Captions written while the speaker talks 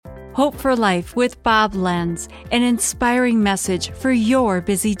Hope for Life with Bob Lenz, an inspiring message for your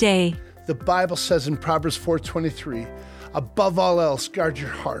busy day. The Bible says in Proverbs 4:23, above all else, guard your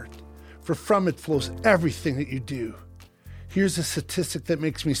heart, for from it flows everything that you do. Here's a statistic that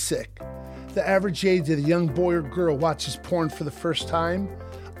makes me sick. The average age that a young boy or girl watches porn for the first time,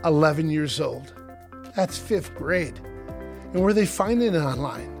 11 years old. That's 5th grade. And where are they finding it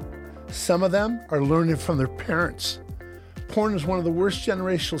online? Some of them are learning from their parents. Porn is one of the worst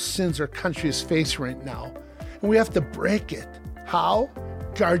generational sins our country is facing right now, and we have to break it. How?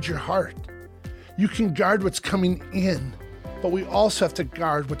 Guard your heart. You can guard what's coming in, but we also have to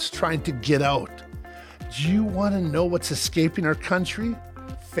guard what's trying to get out. Do you want to know what's escaping our country?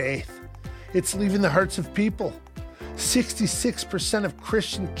 Faith. It's leaving the hearts of people. 66% of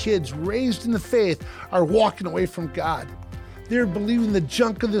Christian kids raised in the faith are walking away from God. They're believing the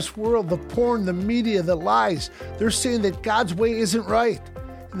junk of this world, the porn, the media, the lies. They're saying that God's way isn't right,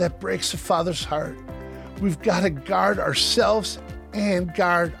 and that breaks the Father's heart. We've got to guard ourselves and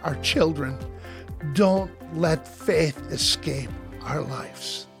guard our children. Don't let faith escape our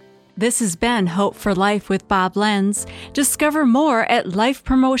lives. This has been Hope for Life with Bob Lenz. Discover more at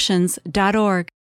lifepromotions.org.